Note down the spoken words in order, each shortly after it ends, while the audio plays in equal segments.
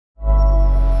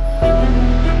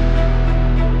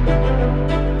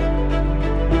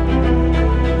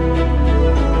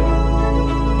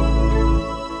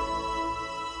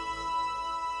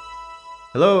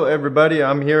Hello, everybody.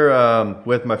 I'm here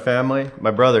with my family,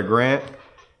 my brother Grant,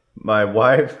 my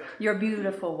wife. Your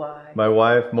beautiful wife. My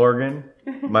wife, Morgan,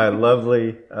 my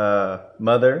lovely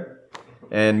mother,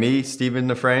 and me, Stephen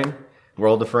Dufresne. We're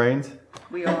all Dufresnes.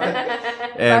 We are.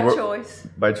 And by choice.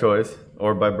 By choice,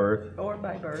 or by birth. Or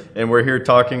by birth. And we're here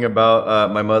talking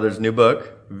about my mother's new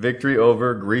book, Victory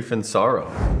Over Grief and Sorrow.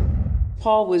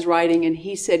 Paul was writing, and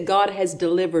he said, God has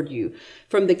delivered you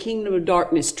from the kingdom of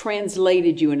darkness,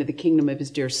 translated you into the kingdom of his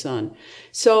dear son.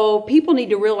 So people need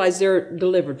to realize they're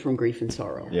delivered from grief and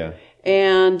sorrow. Yeah.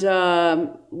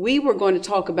 And we were going to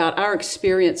talk about our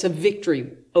experience of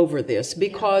victory over this,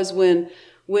 because when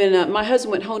my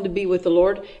husband went home to be with the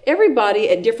Lord, everybody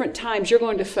at different times, you're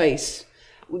going to face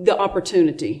the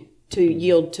opportunity to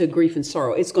yield to grief and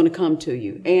sorrow. It's going to come to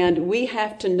you. And we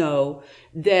have to know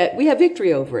that we have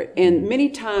victory over it. And many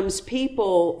times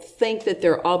people think that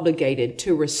they're obligated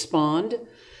to respond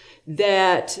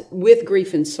that with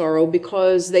grief and sorrow,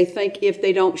 because they think if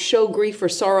they don't show grief or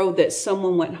sorrow that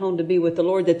someone went home to be with the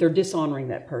Lord, that they're dishonoring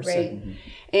that person. Right. Mm-hmm.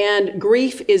 And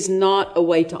grief is not a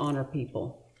way to honor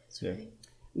people. Yeah.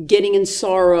 Getting in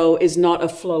sorrow is not a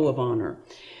flow of honor.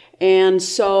 And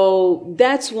so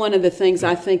that's one of the things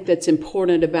I think that's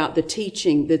important about the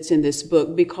teaching that's in this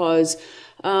book, because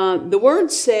the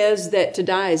word says that to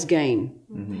die is gain.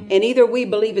 Mm-hmm. And either we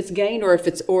believe it's gain or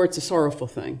it's a sorrowful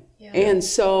thing. Yeah. And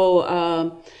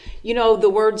so, the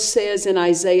word says in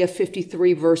Isaiah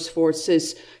 53 verse 4, it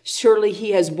says, surely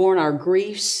he has borne our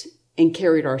griefs and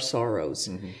carried our sorrows.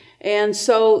 Mm-hmm. And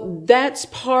so that's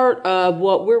part of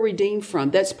what we're redeemed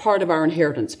from. That's part of our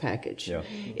inheritance package,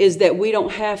 is that we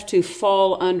don't have to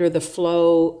fall under the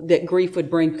flow that grief would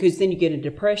bring, because then you get into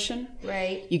depression,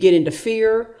 right? You get into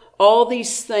fear, all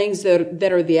these things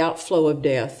that are the outflow of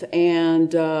death,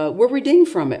 and we're redeemed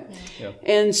from it. Yeah.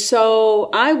 And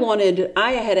so I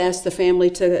had asked the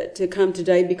family to come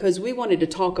today because we wanted to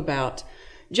talk about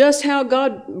just how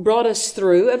God brought us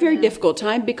through a very difficult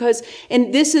time,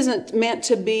 and this isn't meant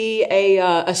to be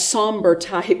a somber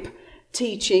type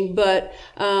teaching, but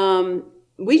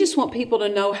we just want people to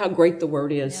know how great the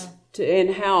Word is,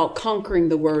 and how conquering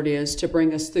the Word is to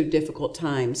bring us through difficult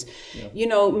times.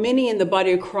 Yeah. Many in the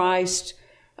body of Christ,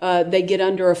 they get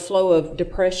under a flow of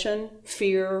depression,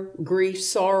 fear, grief,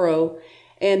 sorrow,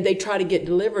 and they try to get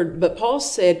delivered. But Paul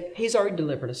said he's already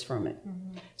delivered us from it. Mm-hmm.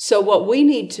 So what we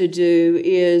need to do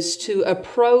is to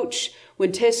approach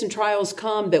when tests and trials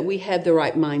come, that we have the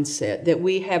right mindset, that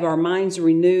we have our minds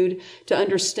renewed to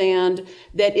understand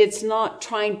that it's not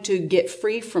trying to get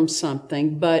free from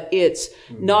something, but it's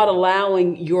not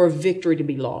allowing your victory to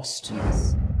be lost.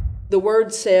 Yes. The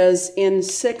word says in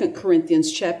 2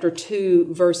 Corinthians chapter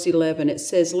 2, verse 11, it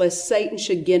says, lest Satan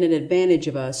should get an advantage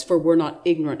of us, for we're not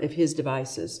ignorant of his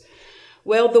devices.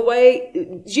 Well, the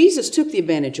way Jesus took the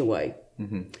advantage away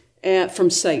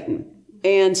from Satan.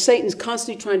 And Satan's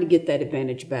constantly trying to get that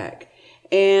advantage back.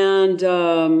 And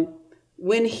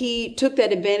when he took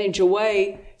that advantage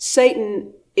away,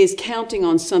 Satan is counting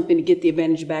on something to get the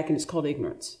advantage back, and it's called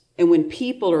ignorance. And when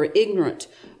people are ignorant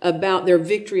about their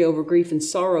victory over grief and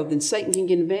sorrow, then Satan can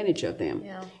get advantage of them.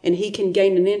 Yeah. And he can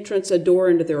gain an entrance, a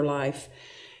door into their life.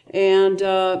 And,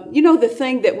 the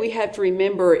thing that we have to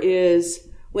remember is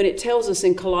when it tells us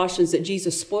in Colossians that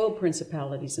Jesus spoiled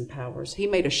principalities and powers, he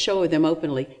made a show of them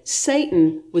openly.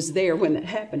 Satan was there when that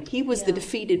happened. He was the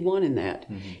defeated one in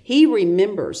that. Mm-hmm. He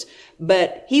remembers,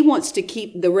 but he wants to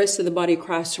keep the rest of the body of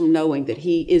Christ from knowing that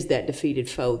he is that defeated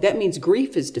foe. That means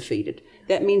grief is defeated.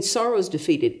 That means sorrow is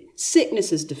defeated.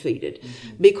 Sickness is defeated,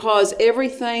 because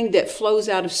everything that flows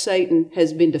out of Satan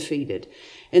has been defeated.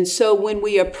 And so when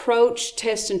we approach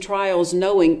tests and trials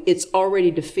knowing it's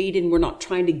already defeated, and we're not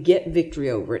trying to get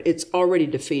victory over it, it's already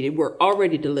defeated, we're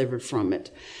already delivered from it,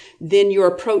 then your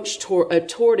approach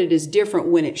toward it is different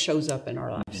when it shows up in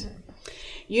our lives.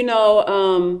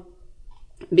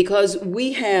 Because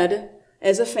we had,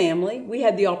 as a family, we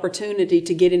had the opportunity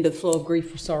to get into the flow of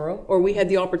grief or sorrow, or we had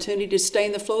the opportunity to stay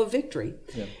in the flow of victory.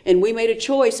 Yeah. And we made a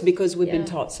choice because we've been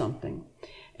taught something.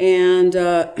 And,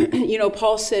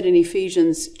 Paul said in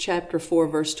Ephesians chapter 4,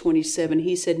 verse 27,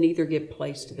 he said, neither give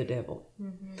place to the devil.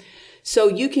 Mm-hmm. So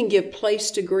you can give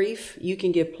place to grief. You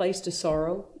can give place to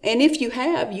sorrow. And if you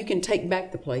have, you can take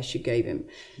back the place you gave him.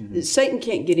 Mm-hmm. Satan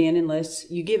can't get in unless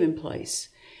you give him place.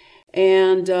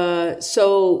 And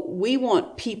so we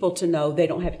want people to know they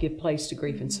don't have to give place to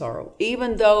grief and sorrow.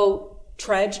 Even though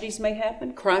tragedies may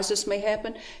happen, crisis may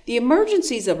happen, the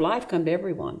emergencies of life come to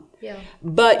everyone. Yeah.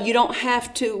 But you don't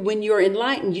have to, when you're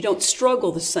enlightened, you don't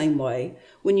struggle the same way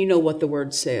when you know what the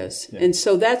Word says. Yeah. And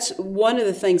so that's one of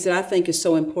the things that I think is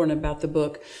so important about the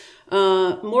book.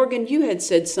 Morgan, you had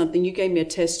said something. You gave me a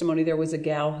testimony. There was a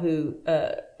gal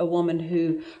a woman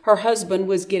who, her husband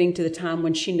was getting to the time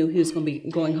when she knew he was going to be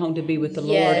going home to be with the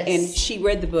Lord. And she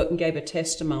read the book and gave a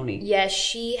testimony. Yes,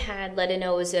 she had let it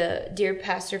know. It was a dear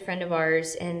pastor friend of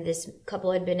ours, and this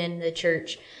couple had been in the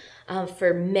church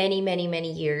for many, many,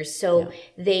 many years. So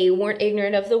they weren't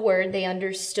ignorant of the word. They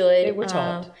understood. They were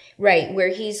taught. Right, where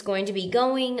he's going to be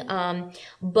going.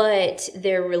 But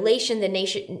their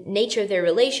the nature of their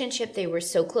relationship, they were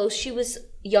so close. She was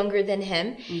younger than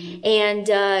him.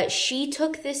 And she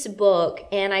took this book,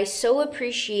 and I so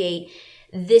appreciate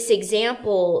this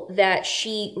example that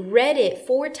she read it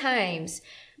 4 times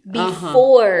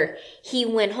before he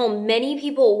went home. Many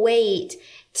people wait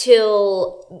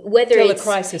till a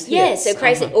crisis hits. A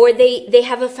crisis, or they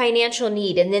have a financial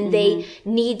need, and then they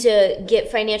need to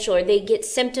get financial, or they get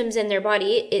symptoms in their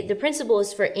body. The principle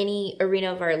is for any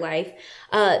arena of our life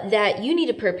that you need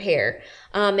to prepare.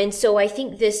 And so I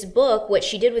think this book, what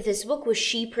she did with this book was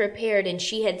she prepared, and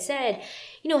she had said,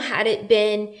 had it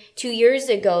been 2 years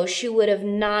ago, she would have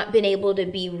not been able to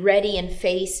be ready and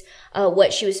face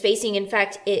what she was facing. In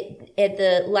fact, at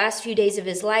the last few days of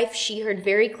his life, she heard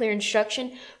very clear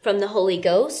instruction from the Holy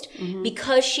Ghost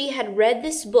because she had read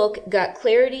this book, got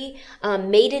clarity,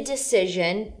 made a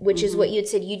decision, which is what you had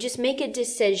said. You just make a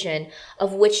decision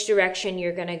of which direction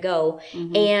you're going to go.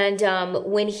 And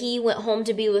when he went home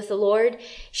to be with the Lord,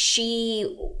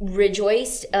 she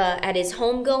rejoiced at his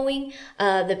homegoing.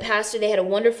 The pastor, they had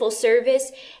a wonderful service,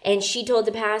 and she told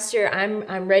the pastor,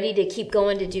 I'm ready to keep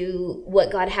going to do what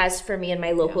God has for me in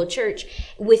my local church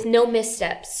with no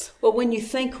missteps. Well, when you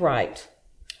think right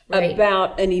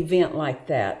about an event like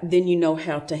that, then you know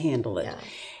how to handle it.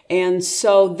 And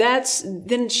so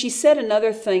then she said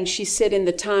another thing. She said in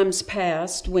the times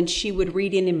past, when she would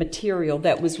read any material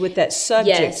that was with that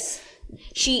subject. Yes.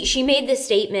 She made this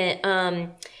statement,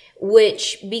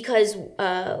 which, because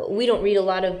we don't read a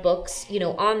lot of books,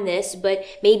 on this, but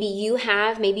maybe you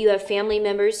have family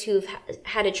members who've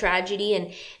had a tragedy,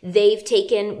 and they've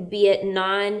taken, be it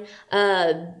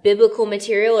non-biblical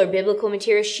material or biblical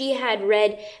material. She had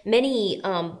read many,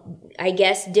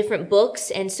 different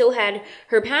books, and so had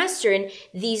her pastor. And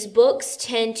these books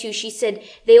tend to, she said,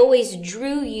 they always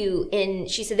drew me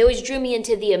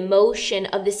into the emotion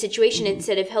of the situation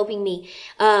instead of helping me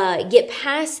get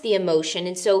past the emotion.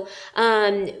 And so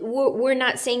we're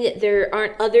not saying that there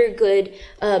aren't other good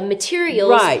materials,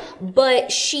 right?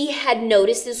 But she had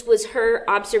noticed, this was her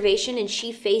observation, and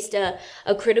she faced a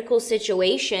critical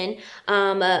situation,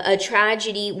 a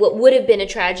tragedy, what would have been a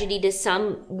tragedy to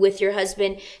some with your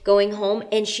husband going home.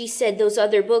 And she said those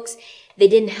other books, they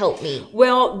didn't help me.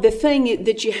 Well, the thing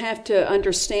that you have to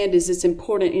understand is it's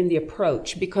important in the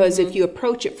approach, because if you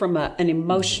approach it from an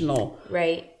emotional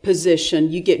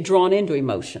position, you get drawn into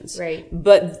emotions. Right.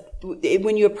 But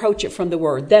when you approach it from the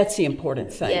Word, that's the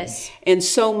important thing. Yes. And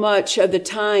so much of the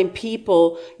time,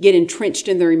 people get entrenched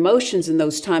in their emotions in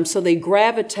those times, so they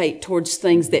gravitate towards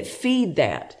things that feed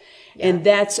that. And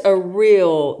that's a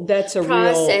real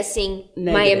processing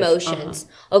my emotions.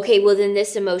 Okay, well then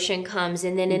this emotion comes,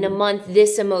 and then in a month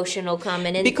this emotion will come,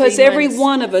 and in because 3 months, every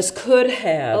one of us could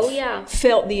have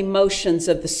felt the emotions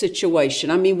of the situation.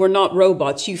 I mean, we're not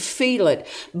robots. You feel it,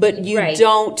 but you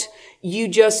don't. You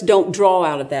just don't draw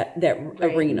out of that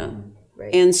arena.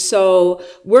 Right. And so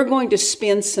we're going to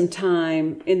spend some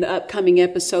time in the upcoming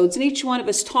episodes, and each one of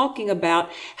us talking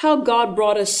about how God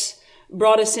brought us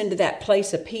into that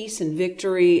place of peace and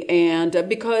victory. And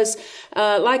because,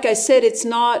 like I said, it's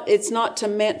not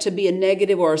meant to be a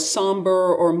negative or a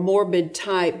somber or morbid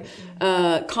type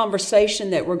conversation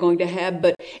that we're going to have.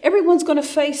 But everyone's going to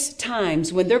face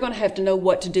times when they're going to have to know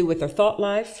what to do with their thought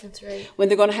life. That's right. When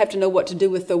they're going to have to know what to do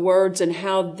with the words and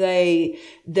how they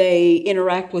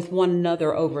interact with one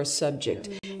another over a subject.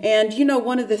 And,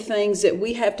 one of the things that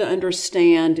we have to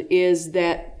understand is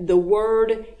that the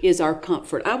Word is our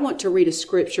comfort. I want to read a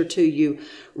scripture to you.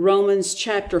 Romans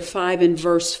chapter 5 and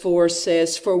verse 4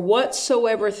 says, "For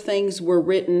whatsoever things were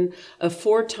written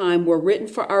aforetime were written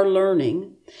for our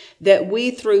learning, that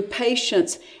we through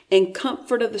patience and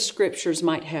comfort of the Scriptures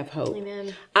might have hope."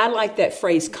 Amen. I like that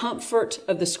phrase, comfort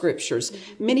of the Scriptures.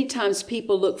 Many times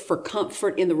people look for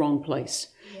comfort in the wrong place.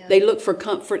 They look for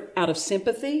comfort out of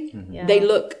sympathy. They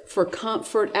look for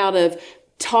comfort out of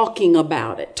talking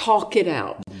about it, talk it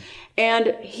out.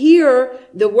 And here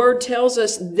the Word tells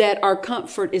us that our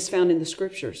comfort is found in the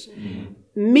Scriptures.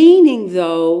 Meaning,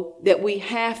 though, that we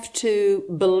have to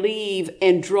believe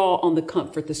and draw on the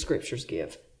comfort the Scriptures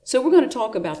give. So we're going to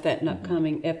talk about that in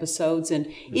upcoming episodes, and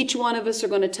each one of us are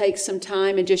going to take some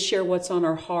time and just share what's on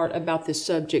our heart about this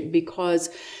subject,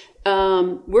 because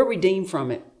we're redeemed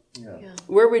from it.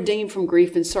 We're redeemed from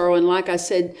grief and sorrow. And like I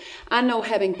said, I know,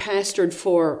 having pastored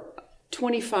for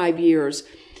 25 years,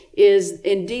 is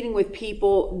in dealing with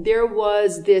people, there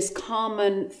was this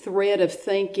common thread of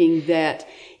thinking that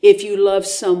if you love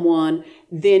someone,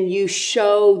 then you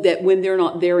show that when they're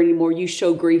not there anymore, you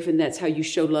show grief, and that's how you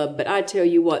show love. But I tell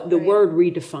you what, the word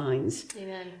redefines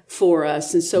for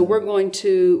us. And so we're going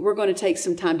to take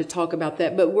some time to talk about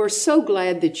that. But we're so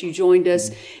glad that you joined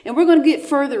us, and we're going to get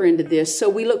further into this. So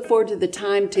we look forward to the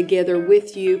time together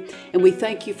with you, and we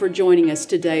thank you for joining us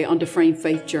today on Dufresne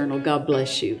Faith Journal. God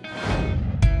bless you.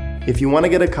 If you want to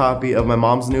get a copy of my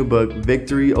mom's new book,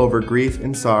 Victory Over Grief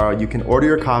and Sorrow, you can order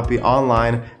your copy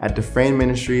online at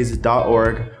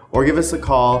dufresneministries.org or give us a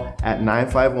call at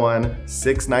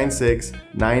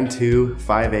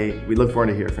 951-696-9258. We look forward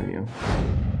to hearing from you.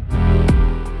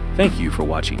 Thank you for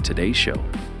watching today's show.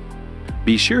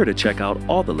 Be sure to check out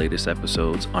all the latest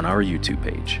episodes on our YouTube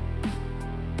page.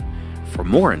 For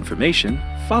more information,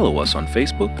 follow us on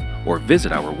Facebook or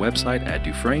visit our website at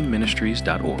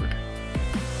dufresneministries.org.